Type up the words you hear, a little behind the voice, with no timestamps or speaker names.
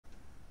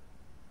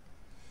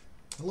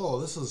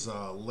Hello, this is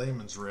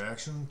Layman's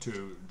reaction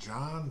to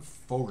Tom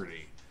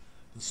Fogerty.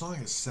 The song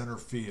is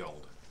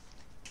Centerfield.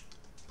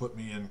 Put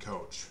me in,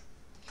 coach.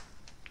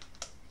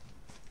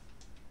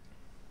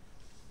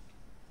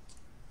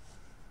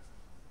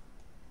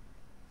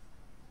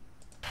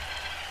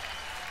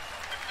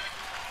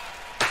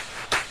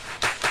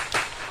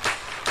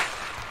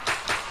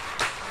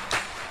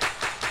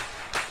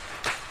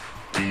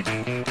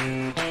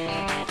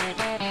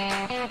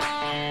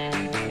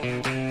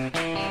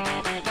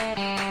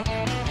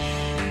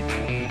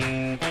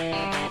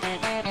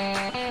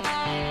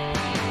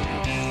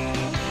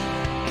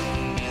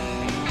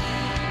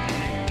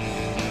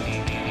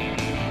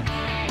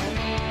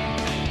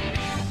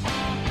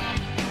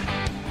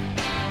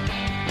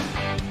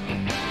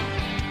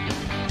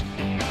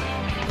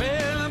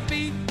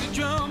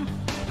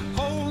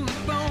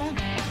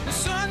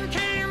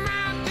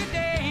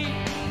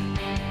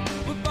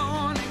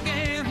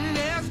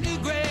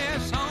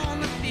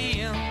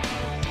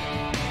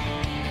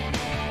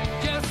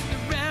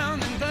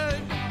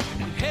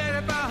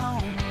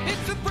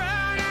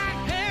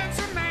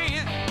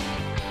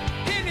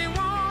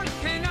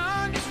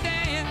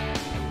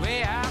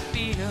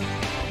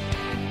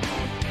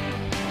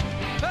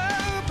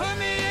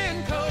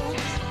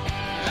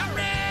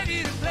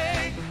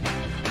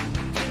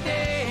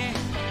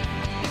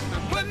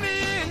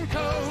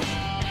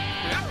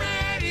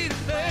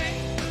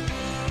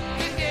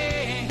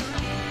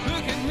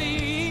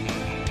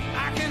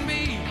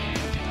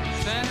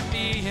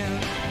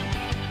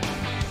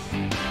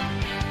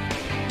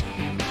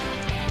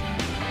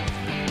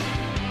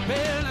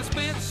 Well, I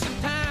spent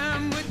some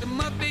time with the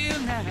Mobile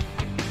night,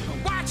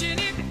 watching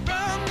it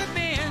from the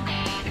bend.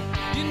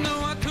 You know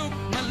I took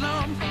my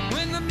lumps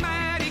when the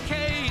mighty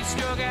case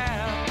struck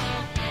out.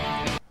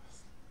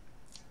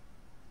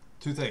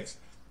 Two things.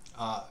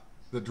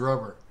 The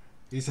drummer,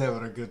 he's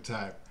having a good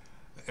time.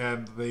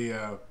 And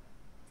the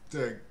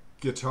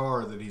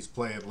guitar that he's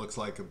playing looks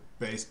like a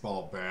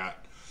baseball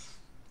bat,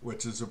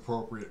 which is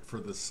appropriate for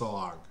the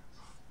song.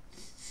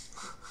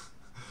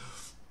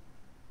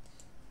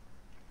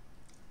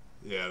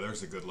 Yeah,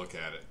 there's a good look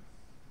at it.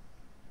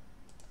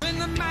 When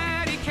the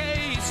mighty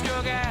case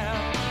struck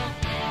out,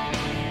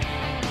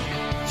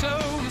 so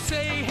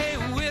say, hey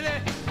Willie,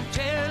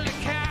 tell the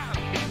cow,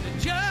 the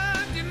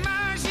judge and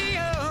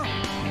Marshall,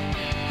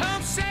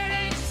 I'm said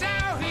ain't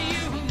sorry,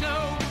 you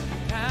know,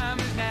 time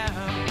is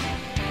now.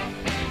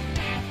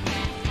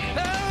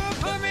 Oh,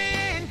 put me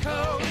in,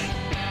 coach,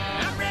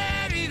 I'm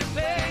ready to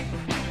play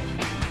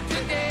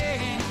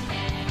today.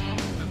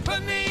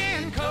 Put me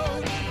in,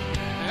 coach,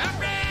 I'm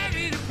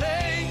ready to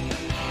play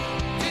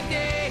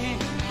today.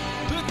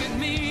 Look at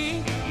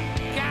me,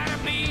 gotta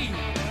be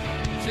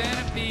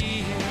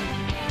Centerfield.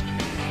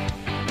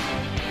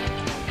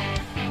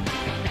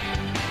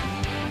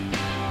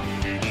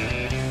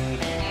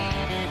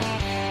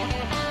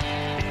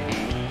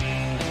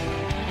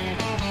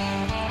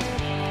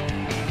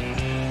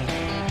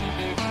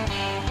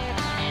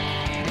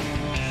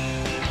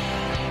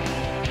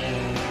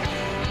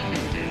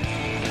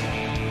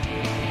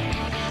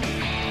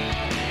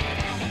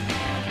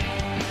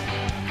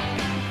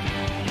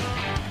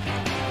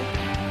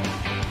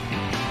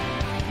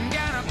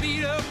 Got a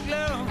beat up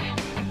glove,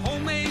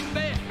 homemade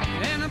bat,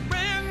 and a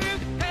brand new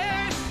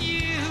pair of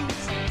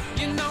shoes.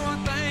 You know I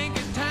think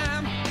it's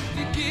time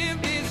to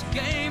give this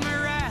game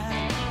a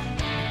ride.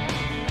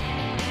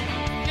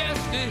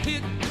 Just to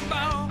hit the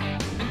ball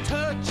and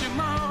touch 'em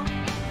all.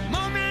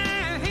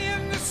 Moment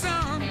in the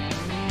sun,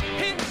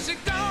 hits a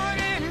guard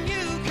and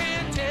you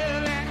can't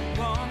tell that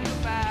one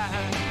goodbye.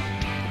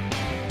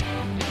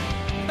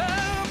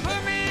 Oh,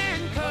 put me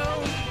in,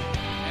 coach,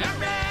 I'm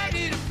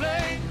ready to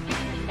play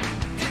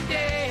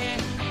today.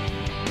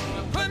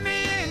 Put me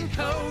in,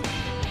 coach,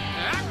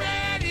 I'm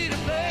ready to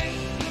play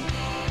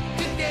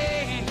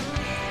today.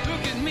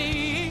 Look at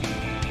me,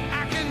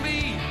 I can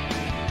be.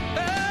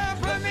 Oh,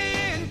 put me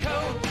in,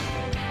 coach,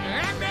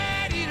 I'm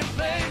ready to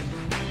play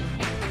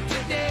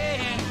today.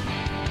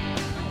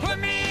 Put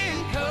me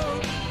in,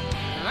 coach,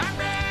 I'm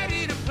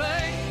ready to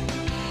play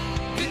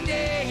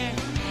today.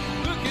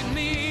 Look at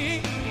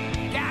me,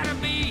 gotta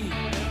be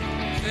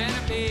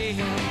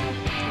Centerfield.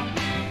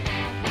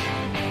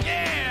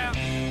 Yeah.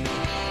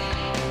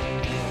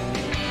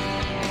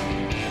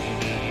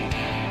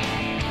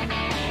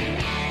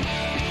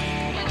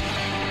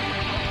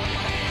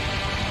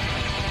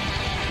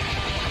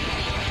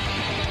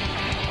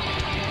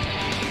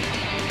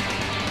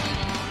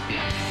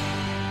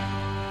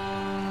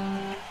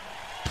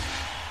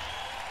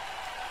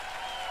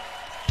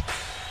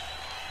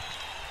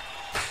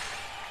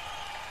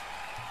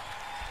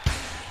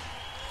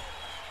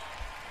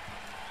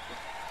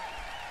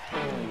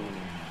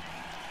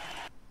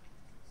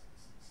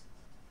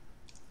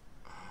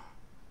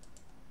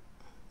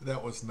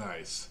 That was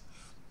nice.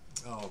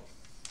 Oh,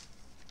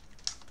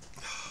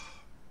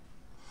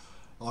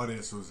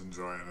 audience was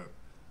enjoying it.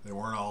 They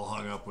weren't all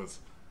hung up with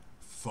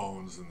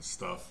phones and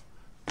stuff.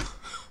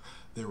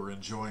 They were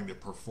enjoying the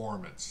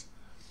performance,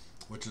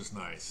 which is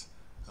nice.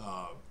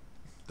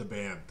 The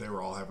band, they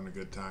were all having a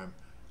good time.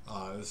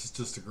 This is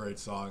just a great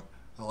song.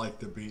 I like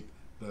the beat.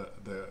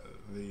 The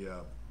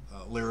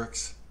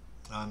lyrics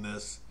on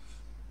this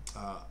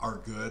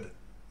are good,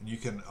 and you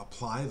can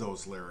apply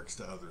those lyrics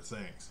to other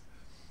things.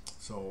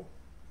 So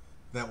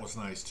that was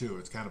nice too.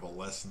 It's kind of a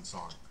lesson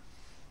song.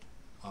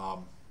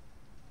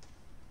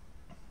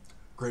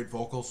 Great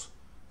vocals.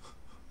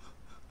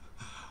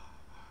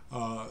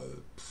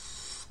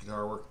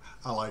 Guitar work.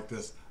 I like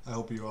this. I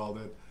hope you all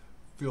did.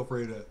 Feel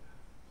free to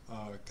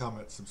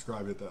comment,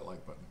 subscribe, hit that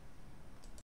like button.